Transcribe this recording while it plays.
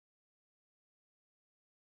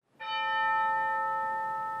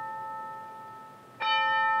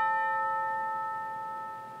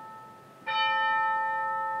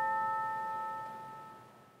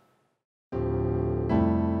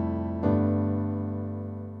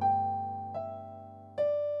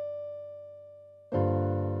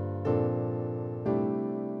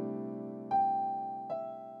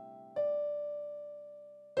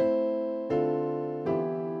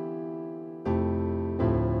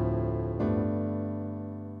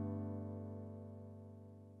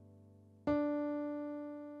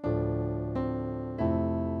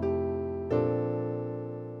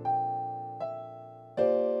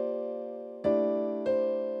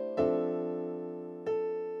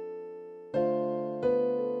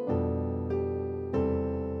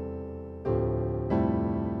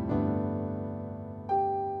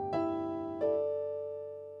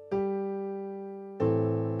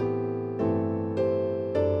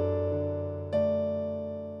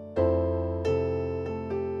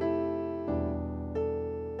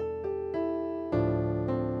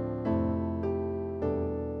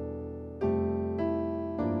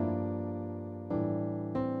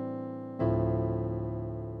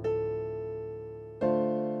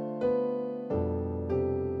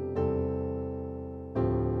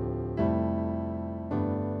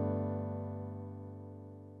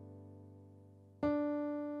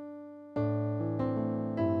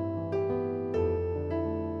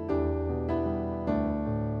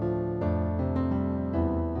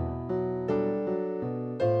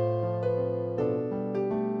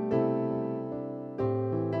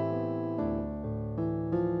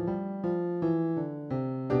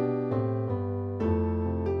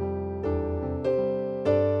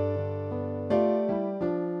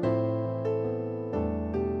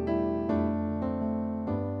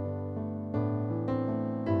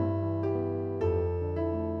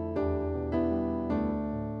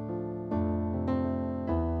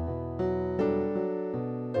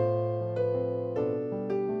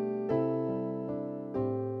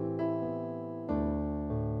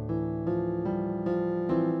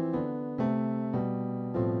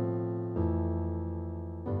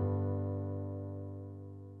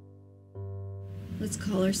let's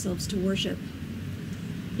call ourselves to worship.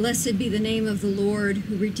 Blessed be the name of the Lord,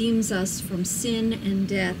 who redeems us from sin and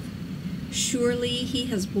death. Surely he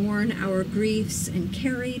has borne our griefs and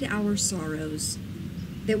carried our sorrows,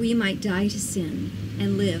 that we might die to sin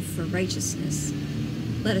and live for righteousness.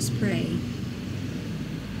 Let us pray.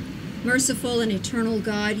 Merciful and eternal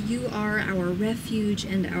God, you are our refuge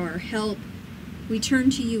and our help. We turn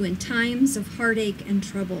to you in times of heartache and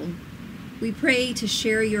trouble. We pray to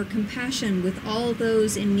share your compassion with all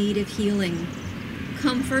those in need of healing,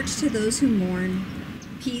 comfort to those who mourn,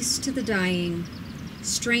 peace to the dying,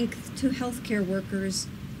 strength to healthcare workers,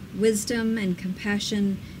 wisdom and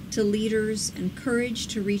compassion to leaders, and courage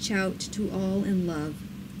to reach out to all in love.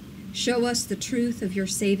 Show us the truth of your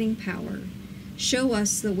saving power. Show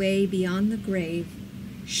us the way beyond the grave.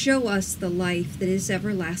 Show us the life that is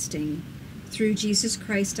everlasting. Through Jesus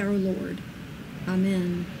Christ our Lord.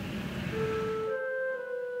 Amen.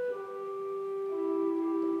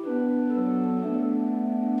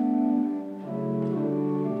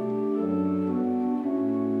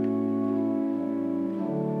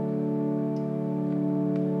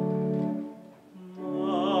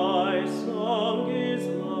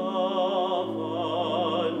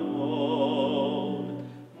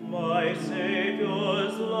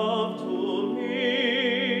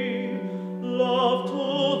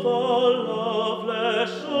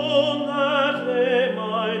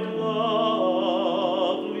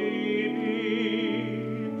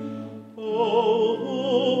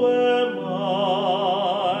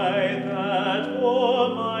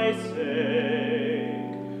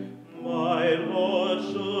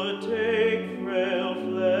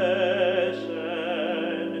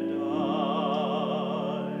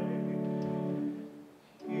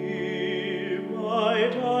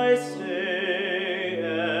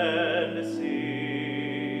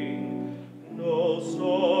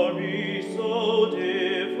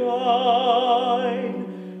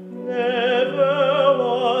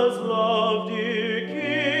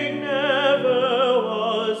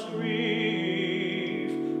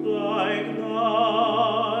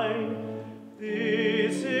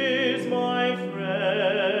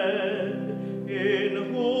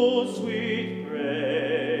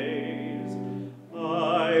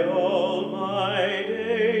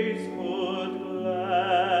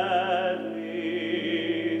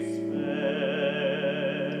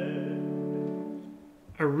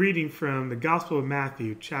 A reading from the Gospel of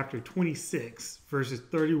Matthew, chapter 26, verses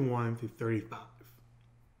 31 through 35.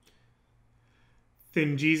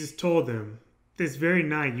 Then Jesus told them, "This very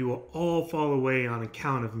night you will all fall away on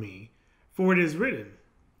account of me. For it is written,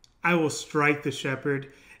 I will strike the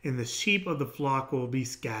shepherd, and the sheep of the flock will be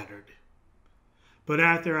scattered. But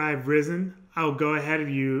after I have risen, I will go ahead of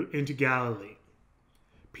you into Galilee."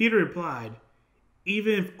 Peter replied,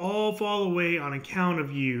 "Even if all fall away on account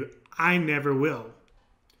of you, I never will."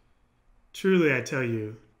 "Truly I tell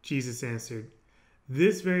you," Jesus answered,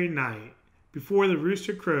 "this very night, before the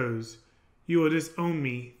rooster crows, you will disown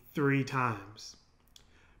me 3 times.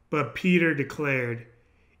 But Peter declared,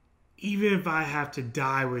 "Even if I have to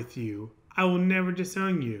die with you, I will never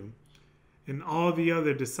disown you." And all the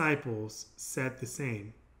other disciples said the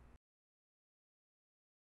same.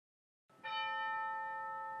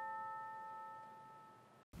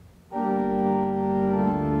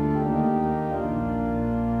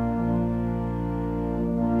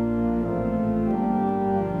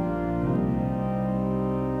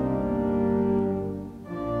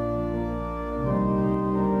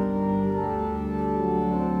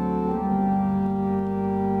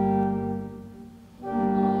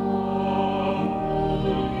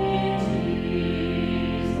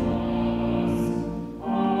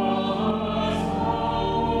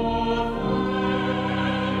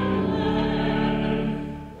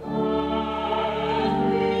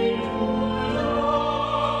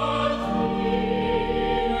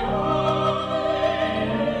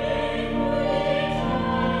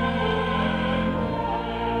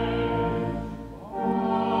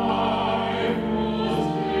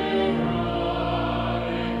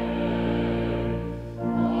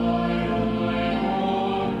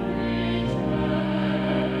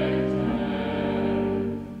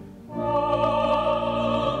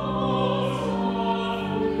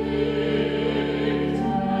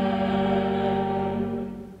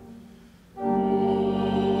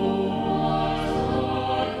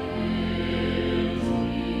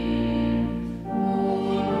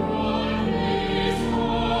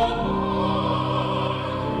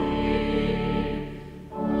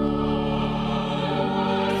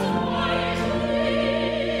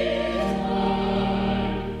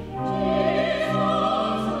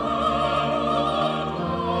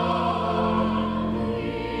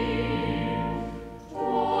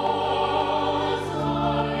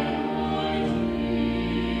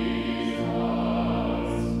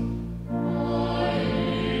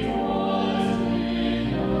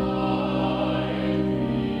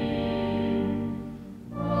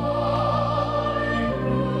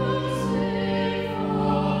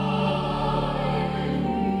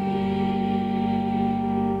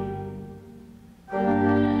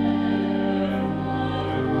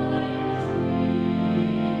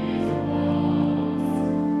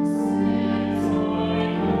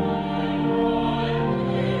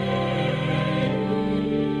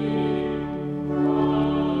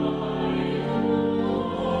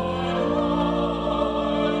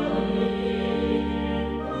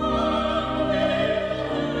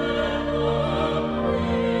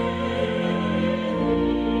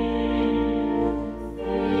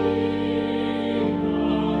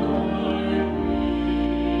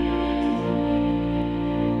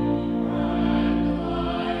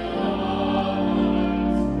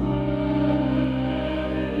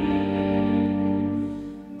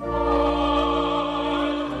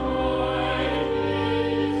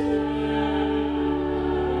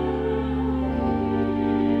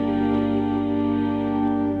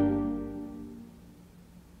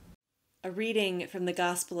 reading from the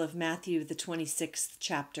Gospel of Matthew, the 26th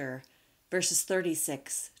chapter, verses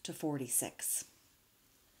 36 to 46.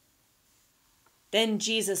 Then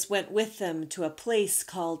Jesus went with them to a place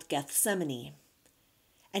called Gethsemane,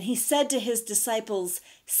 and he said to his disciples,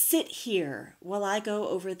 "Sit here while I go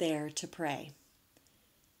over there to pray."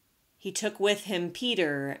 He took with him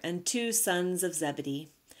Peter and 2 sons of Zebedee,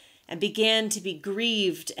 and began to be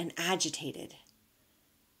grieved and agitated.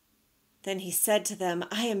 Then he said to them,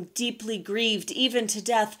 "I am deeply grieved, even to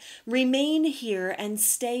death. Remain here and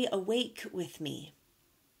stay awake with me."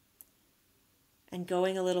 And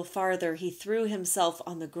going a little farther, he threw himself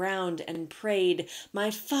on the ground and prayed,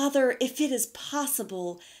 "My Father, if it is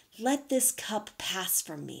possible, let this cup pass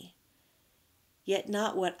from me. Yet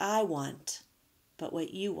not what I want, but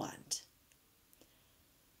what you want."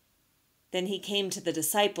 Then he came to the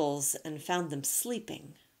disciples and found them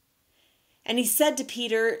sleeping. And he said to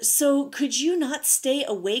Peter, "So could you not stay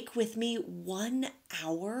awake with me 1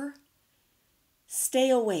 hour? Stay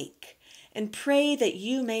awake and pray that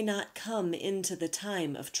you may not come into the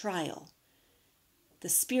time of trial. The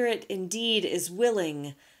spirit indeed is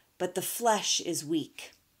willing, but the flesh is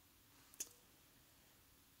weak."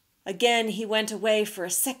 Again he went away for a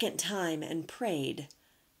second time and prayed,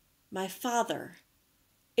 "My Father,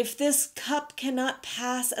 if this cup cannot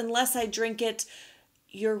pass unless I drink it,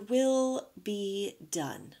 your will be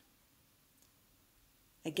done."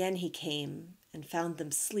 Again he came and found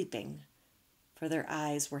them sleeping, for their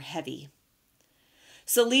eyes were heavy.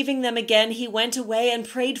 So leaving them again, he went away and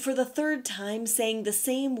prayed for the 3rd time, saying the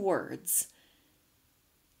same words.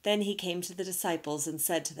 Then he came to the disciples and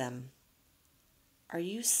said to them, "Are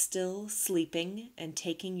you still sleeping and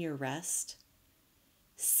taking your rest?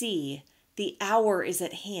 See, the hour is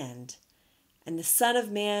at hand, and the Son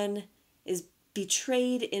of Man is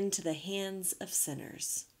betrayed into the hands of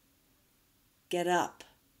sinners. Get up,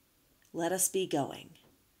 let us be going.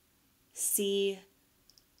 See,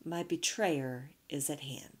 my betrayer is at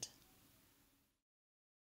hand."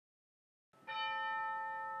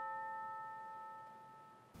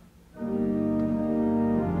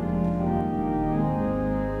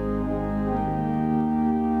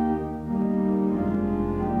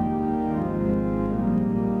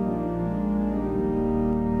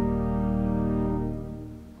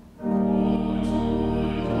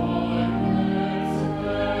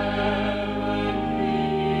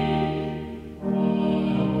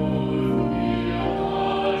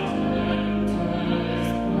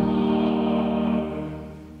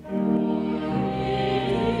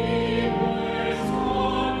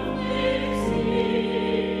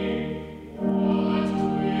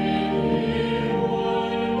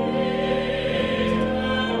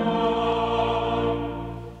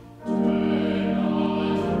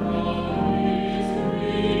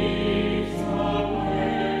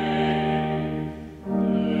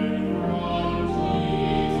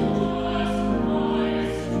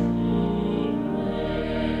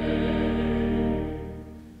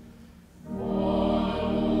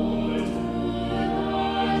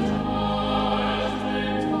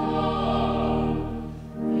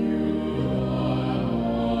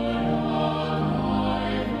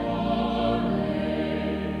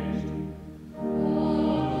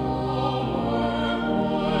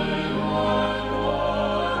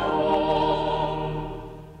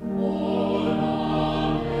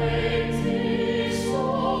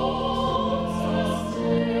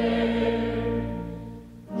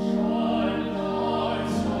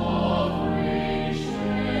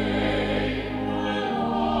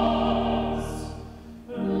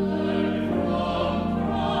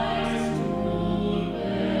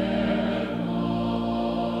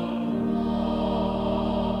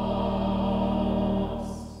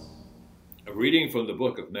 Reading from the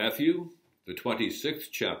book of Matthew, the 26th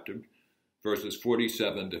chapter, verses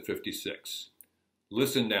 47 to 56.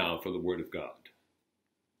 Listen now for the word of God.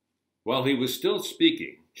 While he was still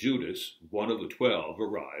speaking, Judas, one of the 12,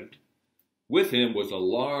 arrived. With him was a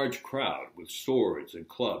large crowd with swords and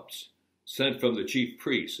clubs, sent from the chief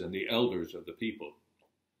priests and the elders of the people.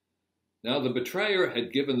 Now the betrayer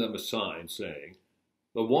had given them a sign, saying,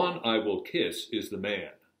 "The one I will kiss is the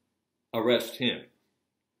man. Arrest him."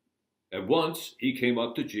 At once he came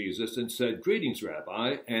up to Jesus and said, "Greetings,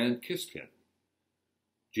 Rabbi," and kissed him.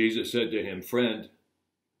 Jesus said to him, "Friend,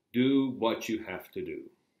 do what you have to do."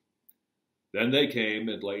 Then they came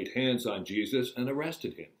and laid hands on Jesus and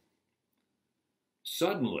arrested him.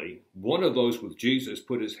 Suddenly, one of those with Jesus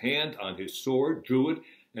put his hand on his sword, drew it,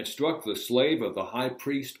 and struck the slave of the high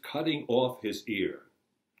priest, cutting off his ear.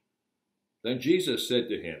 Then Jesus said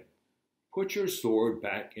to him, "Put your sword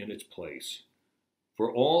back in its place,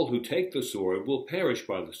 for all who take the sword will perish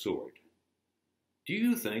by the sword. Do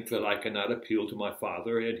you think that I cannot appeal to my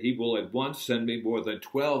Father, and he will at once send me more than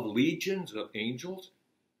 12 legions of angels?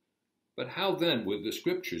 But how then would the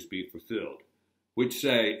Scriptures be fulfilled, which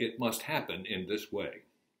say it must happen in this way?"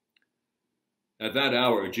 At that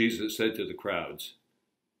hour Jesus said to the crowds,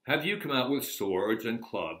 "Have you come out with swords and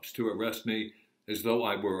clubs to arrest me as though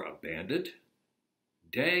I were a bandit?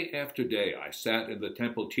 Day after day I sat in the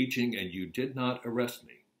temple teaching, and you did not arrest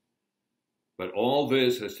me. But all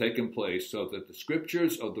this has taken place so that the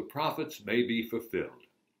Scriptures of the prophets may be fulfilled."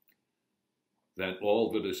 Then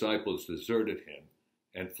all the disciples deserted him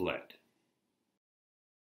and fled.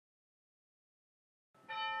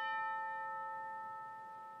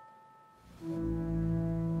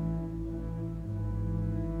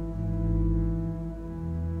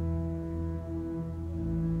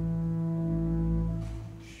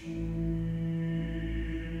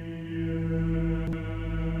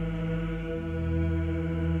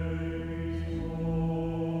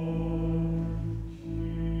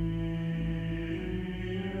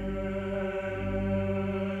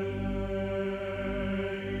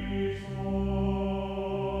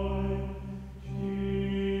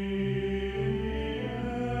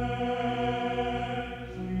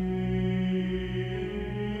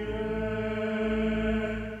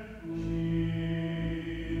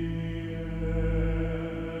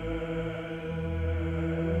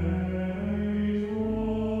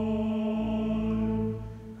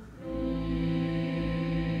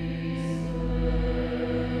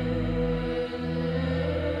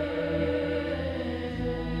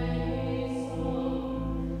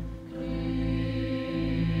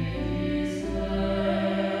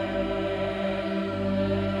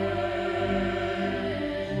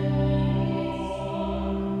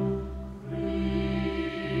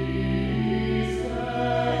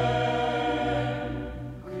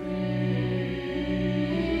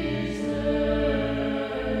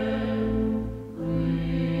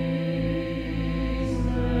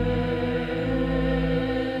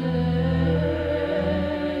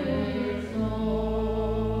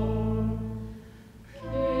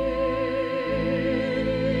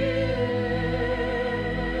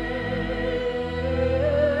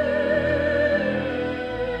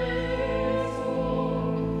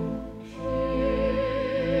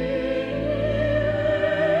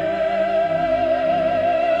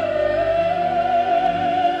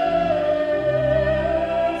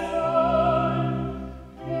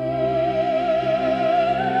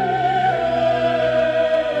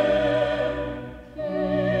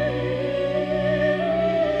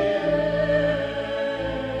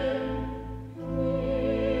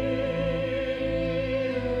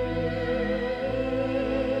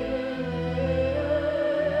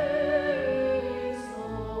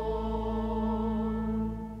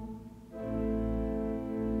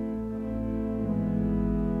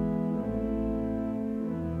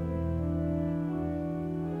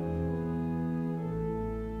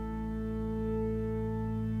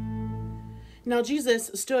 Now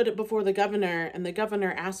Jesus stood before the governor, and the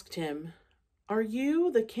governor asked him, "Are you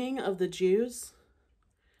the king of the Jews?"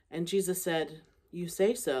 And Jesus said, "You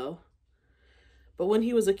say so." But when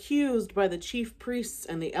he was accused by the chief priests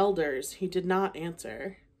and the elders, he did not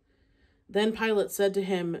answer. Then Pilate said to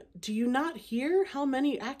him, "Do you not hear how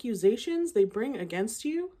many accusations they bring against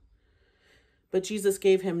you?" But Jesus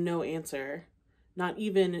gave him no answer, not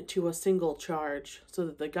even to a single charge, so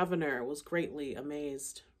that the governor was greatly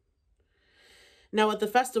amazed. Now at the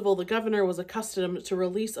festival, the governor was accustomed to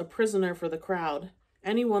release a prisoner for the crowd,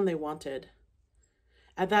 anyone they wanted.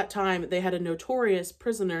 At that time, they had a notorious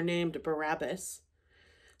prisoner named Barabbas.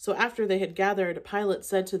 So after they had gathered, Pilate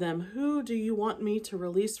said to them, "Who do you want me to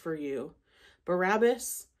release for you,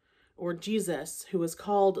 Barabbas or Jesus, who is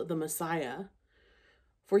called the Messiah?"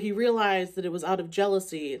 For he realized that it was out of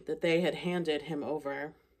jealousy that they had handed him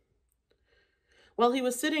over. While he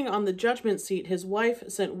was sitting on the judgment seat, his wife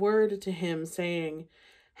sent word to him, saying,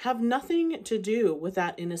 "Have nothing to do with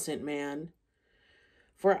that innocent man,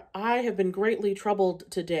 for I have been greatly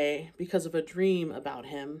troubled today because of a dream about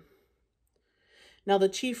him." Now the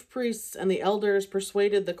chief priests and the elders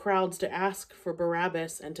persuaded the crowds to ask for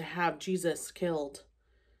Barabbas and to have Jesus killed.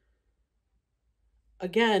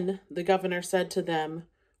 Again, the governor said to them,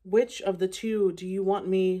 "Which of the two do you want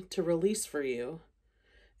me to release for you?"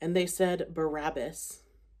 And they said, "Barabbas."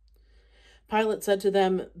 Pilate said to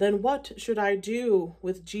them, "Then what should I do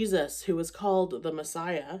with Jesus, who is called the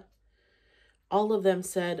Messiah?" All of them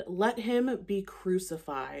said, "Let him be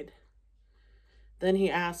crucified." Then he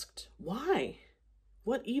asked, "Why?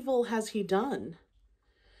 What evil has he done?"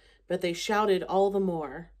 But they shouted all the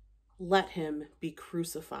more, "Let him be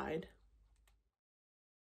crucified."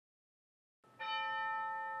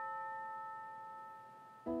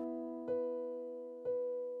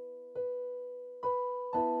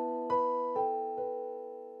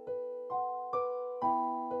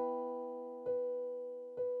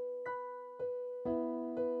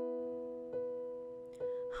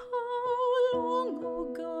 long, O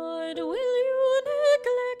God, will you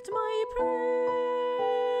neglect my prayer?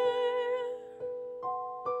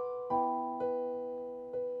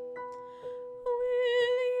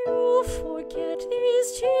 Will you forget these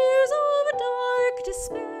tears of dark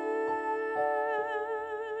despair?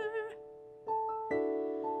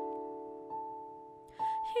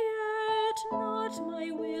 Yet not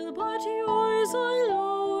my will, but yours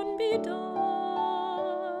alone be done.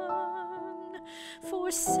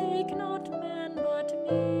 Forsake not man but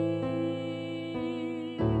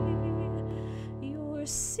me, your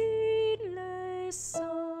seedless son.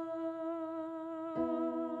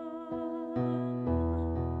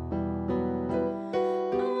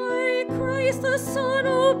 I, Christ the Son,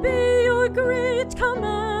 obey your great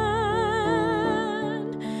command,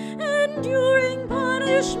 enduring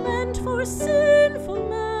punishment for sinful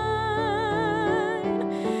man.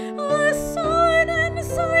 A son and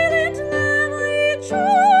silent lamb, I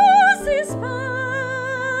choose this path.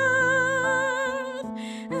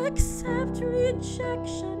 Accept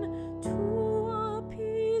rejection to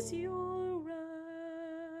appease your wrath.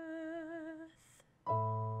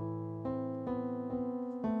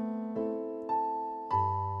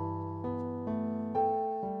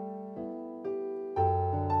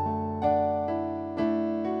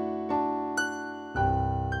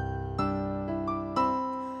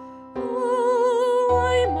 Oh,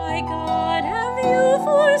 why, my God, have you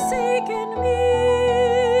forsaken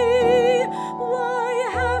me? Why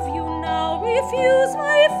have you now refused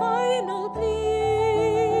my final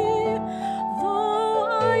plea? Though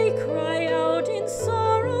I cry out in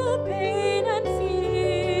sorrow, pain, and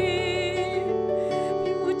fear,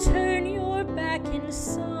 you turn your back in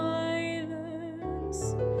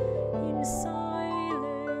silence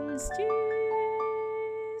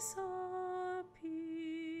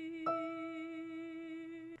disappear.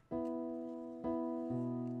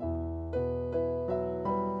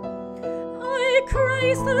 I,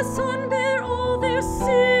 Christ the Son, bear all their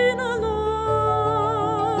sin alone,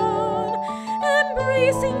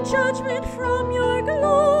 embracing judgment from your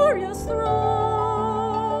glorious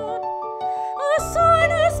throne. A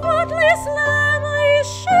son, a spotless lamb, I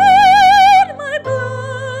shed my blood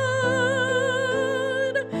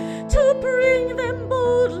to bring them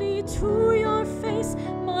boldly to your face,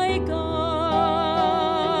 my God.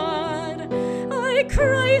 I,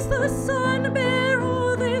 Christ the Son, bear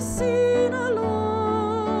all their sin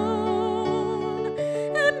alone,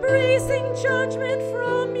 embracing judgment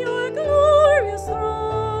from your glorious throne.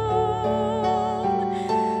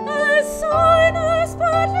 A son, a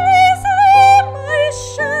spotless lamb, I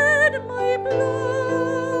shed my blood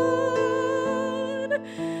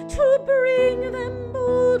to bring them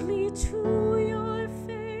boldly to your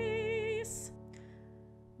face,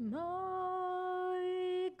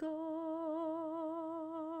 my God.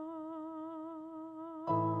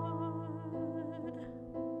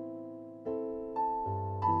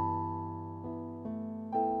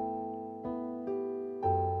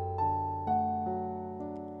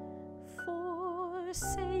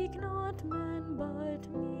 Forsake not man but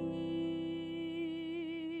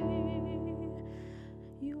me,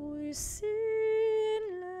 your sinless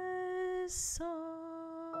Son.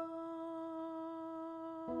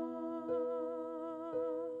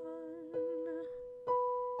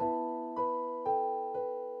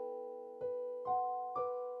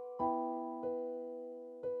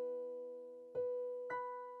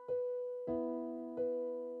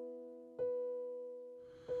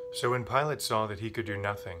 So when Pilate saw that he could do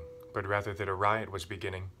nothing, but rather that a riot was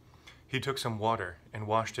beginning, he took some water and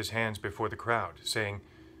washed his hands before the crowd, saying,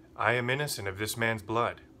 I am innocent of this man's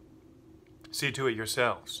blood. See to it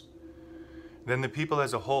yourselves. Then the people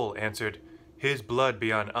as a whole answered, His blood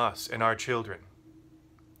be on us and our children.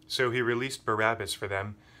 So he released Barabbas for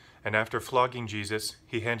them, and after flogging Jesus,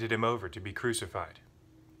 he handed him over to be crucified.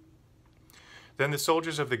 Then the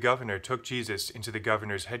soldiers of the governor took Jesus into the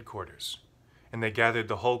governor's headquarters, and they gathered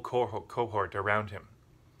the whole cohort around him.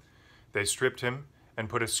 They stripped him and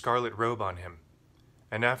put a scarlet robe on him,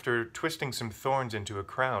 and after twisting some thorns into a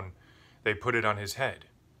crown, they put it on his head.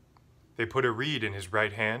 They put a reed in his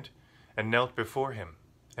right hand, and knelt before him,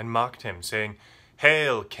 and mocked him, saying,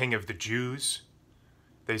 Hail, King of the Jews!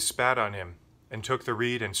 They spat on him, and took the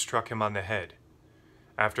reed and struck him on the head.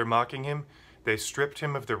 After mocking him, they stripped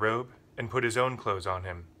him of the robe, and put his own clothes on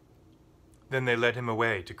him. Then they led him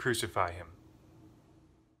away to crucify him.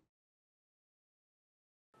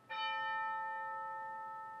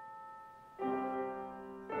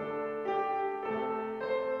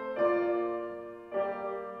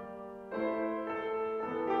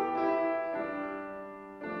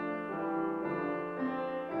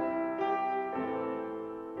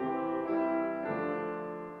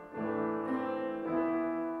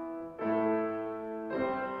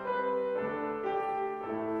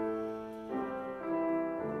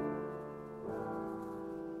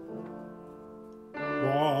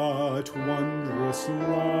 What wondrous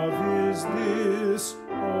love is this,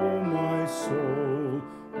 O my soul,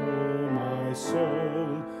 O my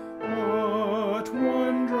soul? What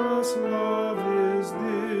wondrous love is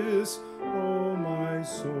this, O my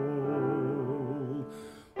soul?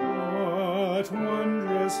 What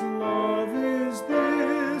wondrous love is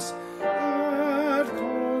this that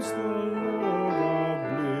calls the Lord of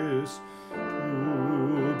bliss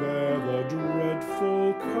to bear the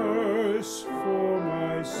dreadful curse for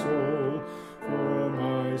my soul, for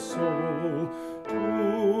my soul,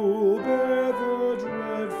 to bear the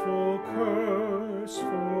dreadful curse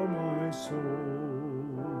for my soul.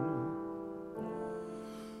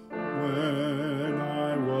 When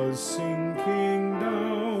I was sinking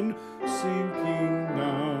down, sinking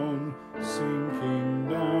down, sinking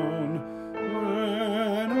down,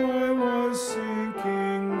 when I was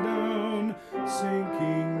sinking down,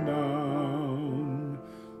 sinking down,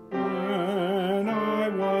 when I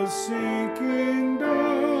was sinking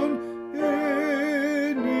down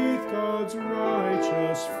beneath God's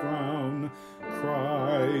righteous frown,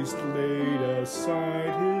 Christ laid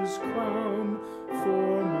aside his crown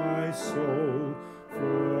for my soul,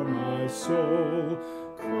 for my soul.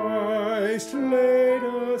 Christ laid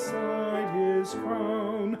aside his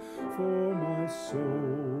crown for my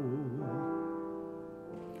soul.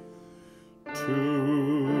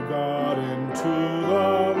 To God and to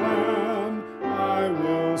the Lamb I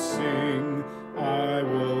will sing, I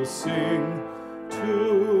will sing.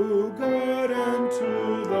 To God and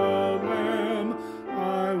to the Lamb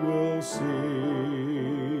I will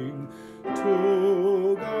sing.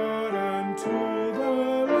 To God and to the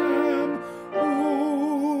Lamb,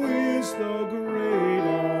 who is the great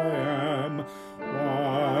I am,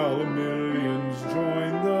 while millions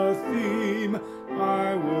join the theme,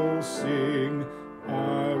 I will sing,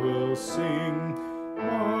 I will sing.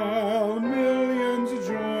 While millions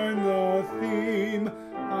join the theme,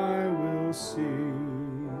 I will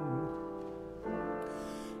sing.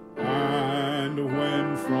 And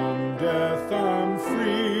when from death I'm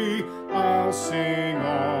free, I'll sing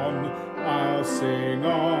on, I'll sing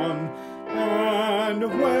on. And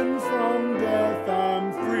when from death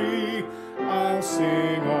I'm free, I'll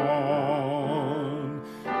sing on.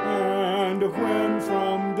 And when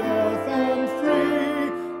from death I'm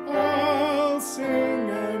free, I'll sing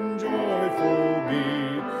and joyful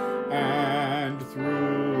be. And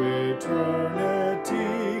through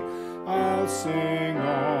eternity, I'll sing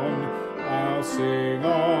on, I'll sing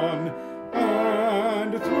on.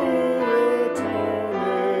 And through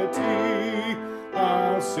eternity,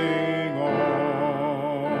 I'll sing on.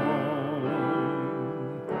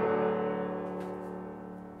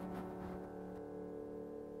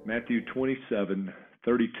 Matthew 27,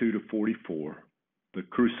 32 to 44, the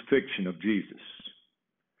crucifixion of Jesus.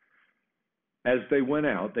 As they went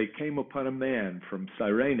out, they came upon a man from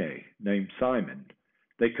Cyrene named Simon.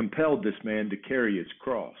 They compelled this man to carry his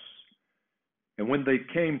cross. And when they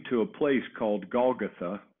came to a place called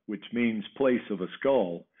Golgotha, which means place of a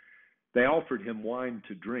skull, they offered him wine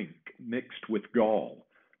to drink, mixed with gall.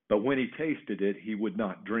 But when he tasted it, he would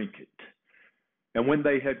not drink it. And when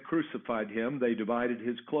they had crucified him, they divided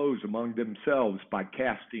his clothes among themselves by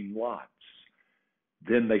casting lots.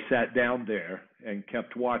 Then they sat down there and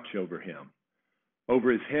kept watch over him.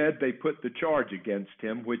 Over his head they put the charge against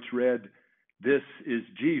him, which read, "This is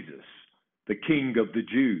Jesus, the King of the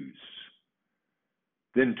Jews."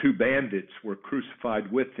 Then 2 bandits were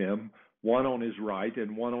crucified with him, one on his right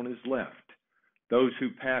and one on his left. Those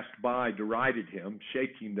who passed by derided him,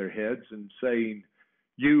 shaking their heads and saying,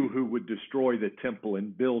 "You who would destroy the temple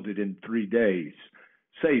and build it in 3 days,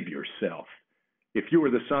 save yourself. If you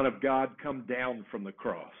are the Son of God, come down from the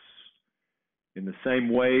cross." In the same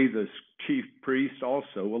way, the chief priests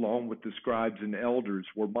also, along with the scribes and elders,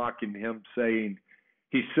 were mocking him, saying,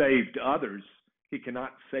 "He saved others. He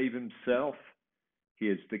cannot save himself. He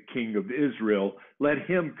is the King of Israel. Let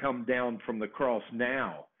him come down from the cross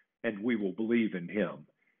now, and we will believe in him.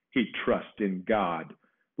 He trusts in God.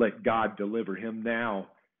 Let God deliver him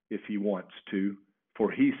now if he wants to, for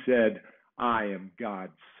he said, 'I am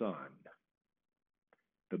God's son.'"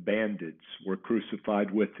 The bandits were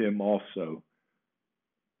crucified with him also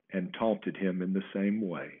and taunted him in the same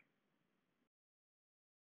way.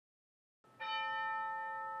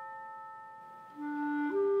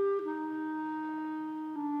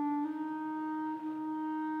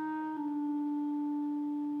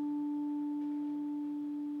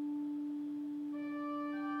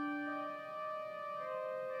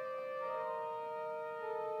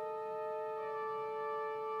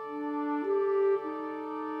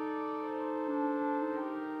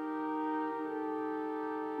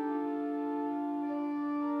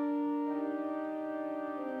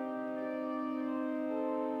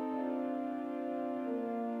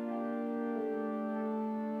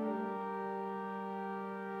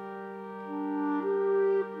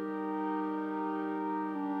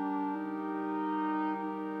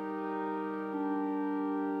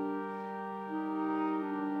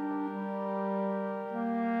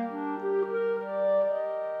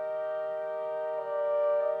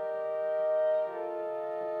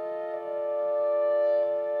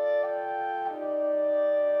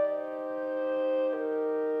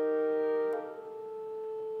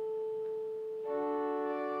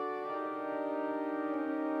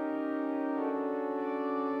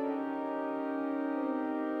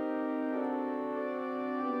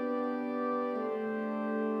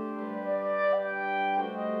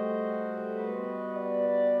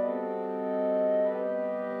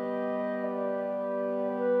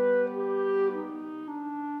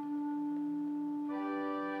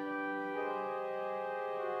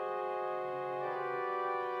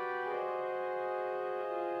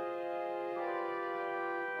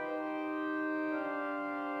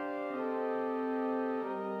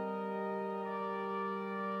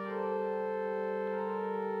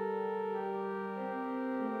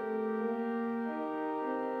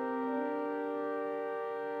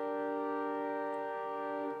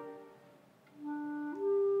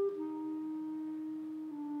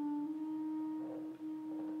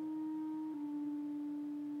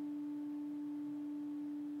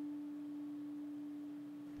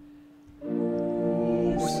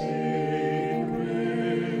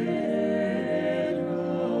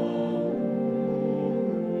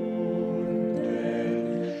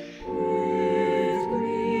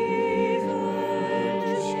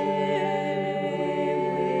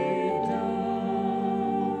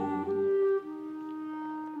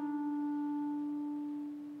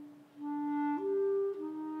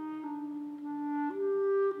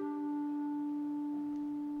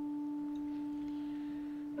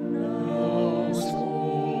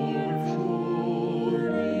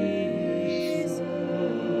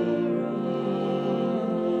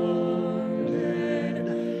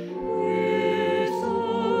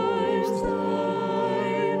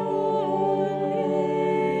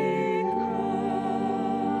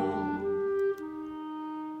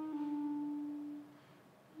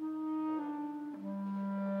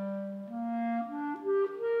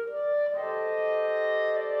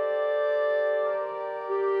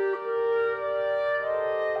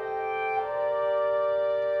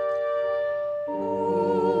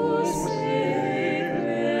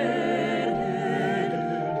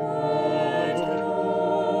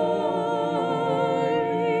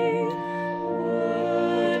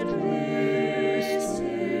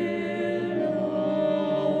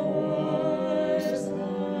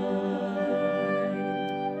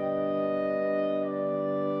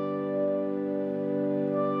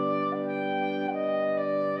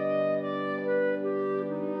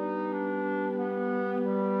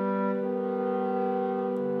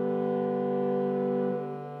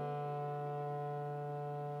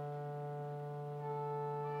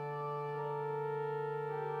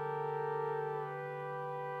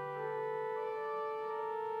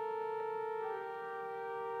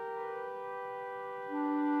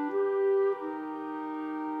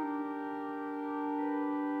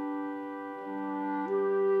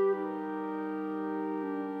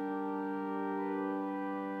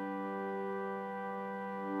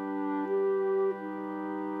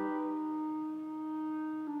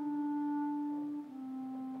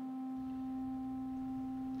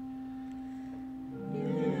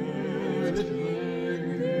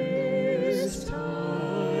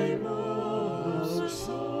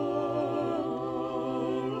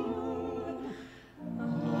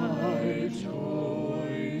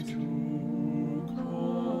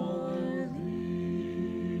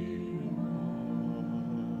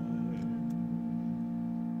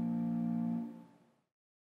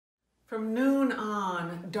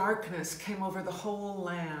 darkness came over the whole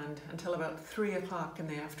land until about 3 o'clock in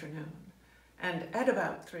the afternoon. And at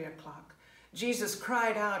about 3 o'clock, Jesus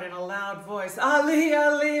cried out in a loud voice, Ali,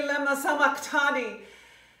 Ali, lema sabachthani,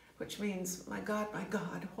 which means, my God,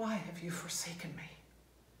 why have you forsaken me?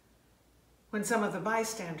 When some of the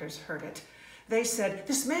bystanders heard it, they said,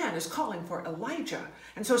 this man is calling for Elijah.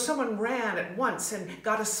 And so someone ran at once and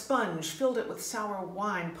got a sponge, filled it with sour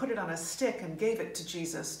wine, put it on a stick, and gave it to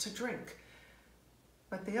Jesus to drink.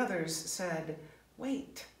 But the others said,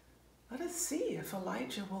 wait, let us see if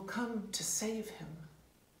Elijah will come to save him.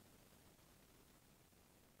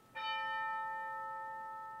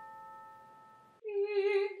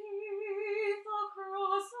 Beneath the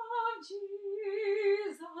cross of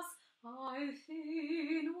Jesus, I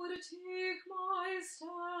fain would take my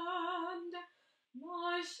stand.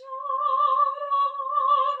 The shadow of a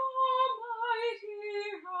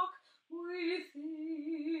mighty rock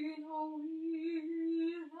within a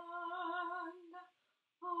weary land,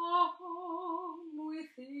 a home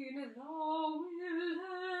within the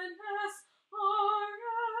wilderness, a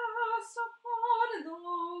rest upon the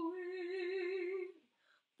wing.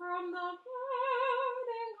 From the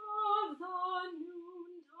burning of the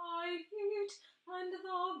noontide heat and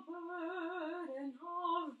the burden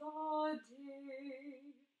of the day,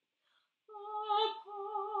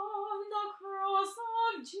 upon the cross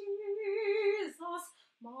of Jesus,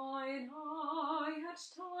 mine eye at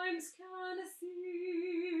times can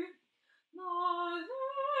see the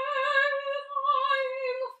very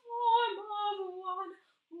lying form of one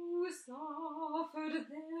who suffered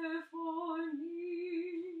there for me.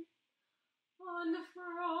 And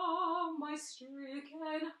from my stricken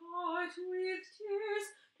heart with tears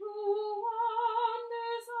to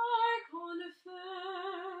wonders I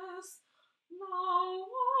confess the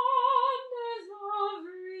wonders of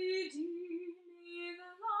redeeming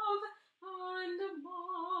love and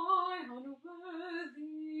my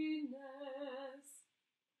unworthiness.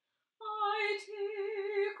 I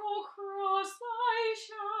take, O cross, thy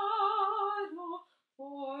shadow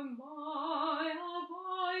for my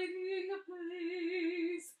abiding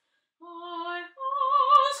place. I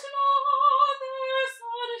ask no other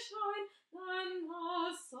sunshine than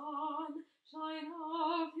the sunshine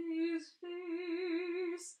of his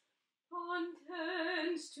face,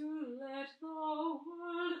 content to let the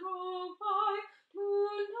world go by, to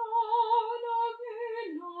know no gain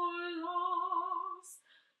nor loss.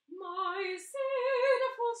 My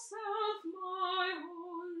sinful self, my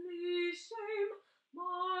only shame,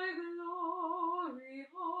 my glory,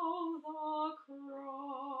 oh, the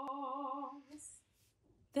cross.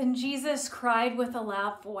 Then Jesus cried with a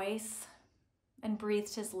loud voice and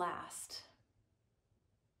breathed his last.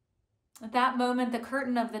 At that moment, the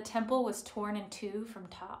curtain of the temple was torn in two from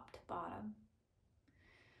top to bottom.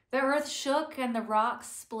 The earth shook and the rocks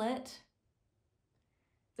split.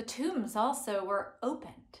 The tombs also were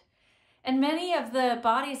opened, and many of the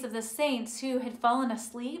bodies of the saints who had fallen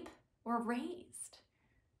asleep were raised.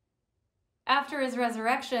 After his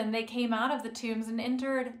resurrection, they came out of the tombs and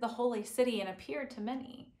entered the holy city and appeared to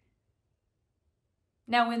many.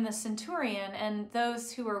 Now when the centurion and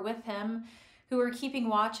those who were with him, who were keeping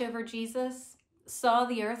watch over Jesus, saw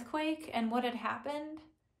the earthquake and what had happened,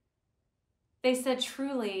 they said,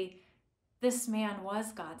 truly, this man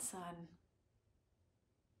was God's son.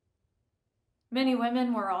 Many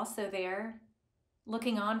women were also there,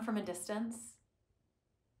 looking on from a distance.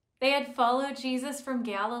 They had followed Jesus from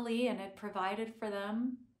Galilee and had provided for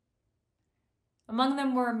them. Among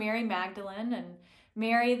them were Mary Magdalene and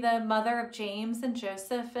Mary, the mother of James and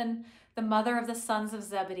Joseph, and the mother of the sons of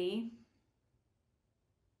Zebedee.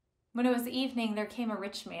 When it was evening, there came a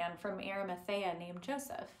rich man from Arimathea named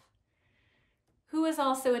Joseph, who was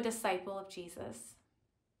also a disciple of Jesus.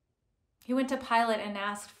 He went to Pilate and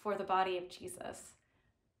asked for the body of Jesus.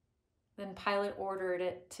 Then Pilate ordered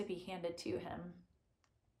it to be handed to him.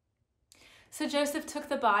 So Joseph took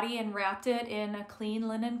the body and wrapped it in a clean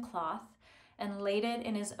linen cloth and laid it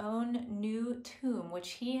in his own new tomb,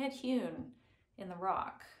 which he had hewn in the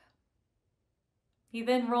rock. He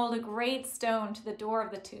then rolled a great stone to the door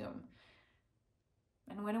of the tomb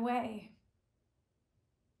and went away.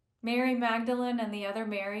 Mary Magdalene and the other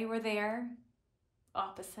Mary were there,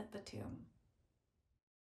 opposite the tomb.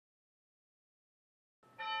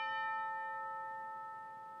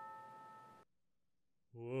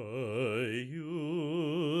 Were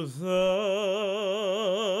you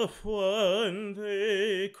there when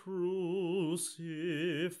they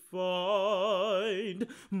crucified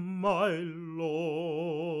my Lord?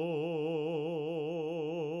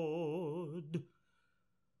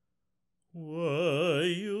 Were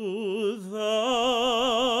you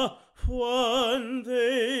there when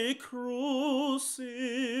they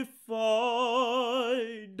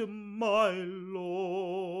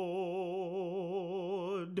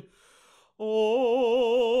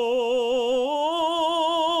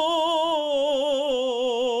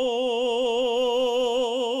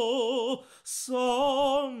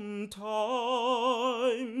Sometimes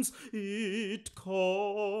it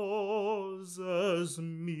causes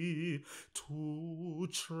me to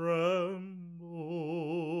tremble,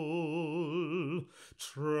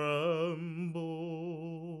 tremble,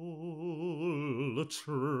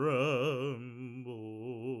 tremble.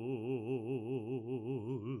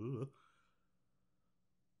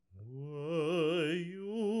 Were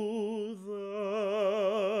you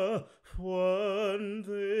there when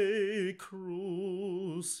they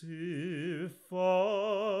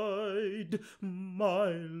crucified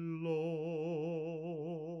my Lord?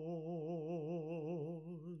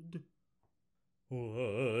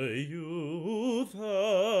 Were you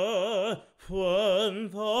there when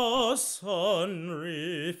the sun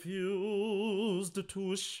refused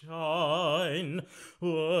to shine?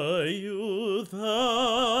 Were you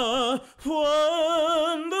there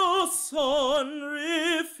when the sun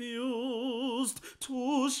refused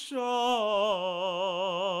to shine?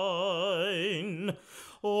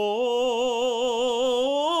 Oh,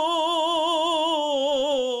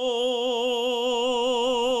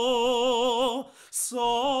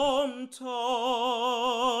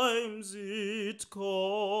 sometimes it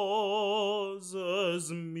causes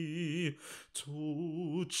me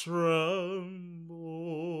to tremble,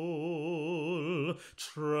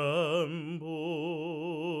 tremble,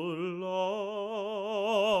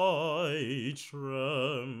 I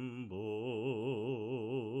tremble.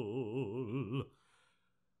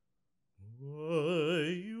 Were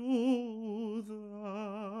you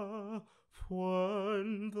there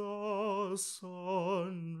when the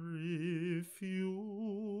sun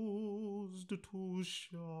refused to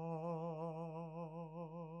shine?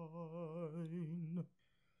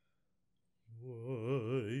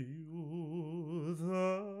 Were you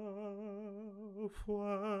there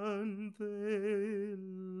when they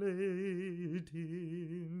laid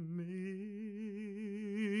him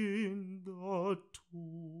in the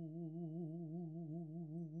tomb?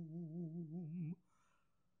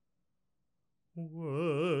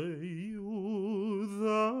 Were you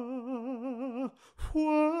there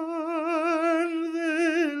when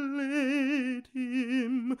they laid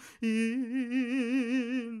him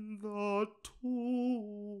in the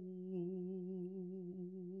tomb?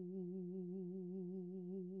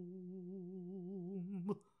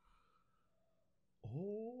 Oh,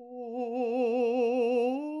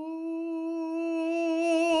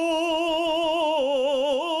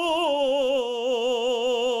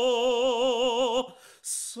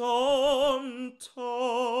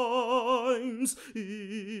 sometimes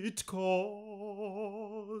it causes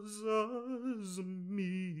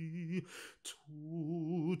me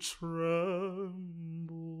to tremble,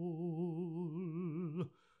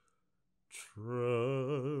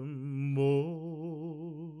 tremble,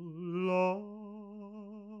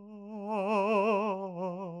 I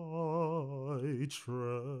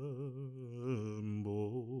tremble.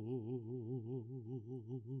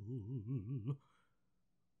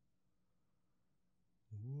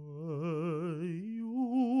 Were you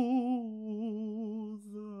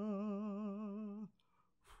there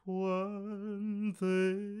when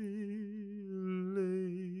they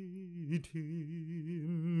laid him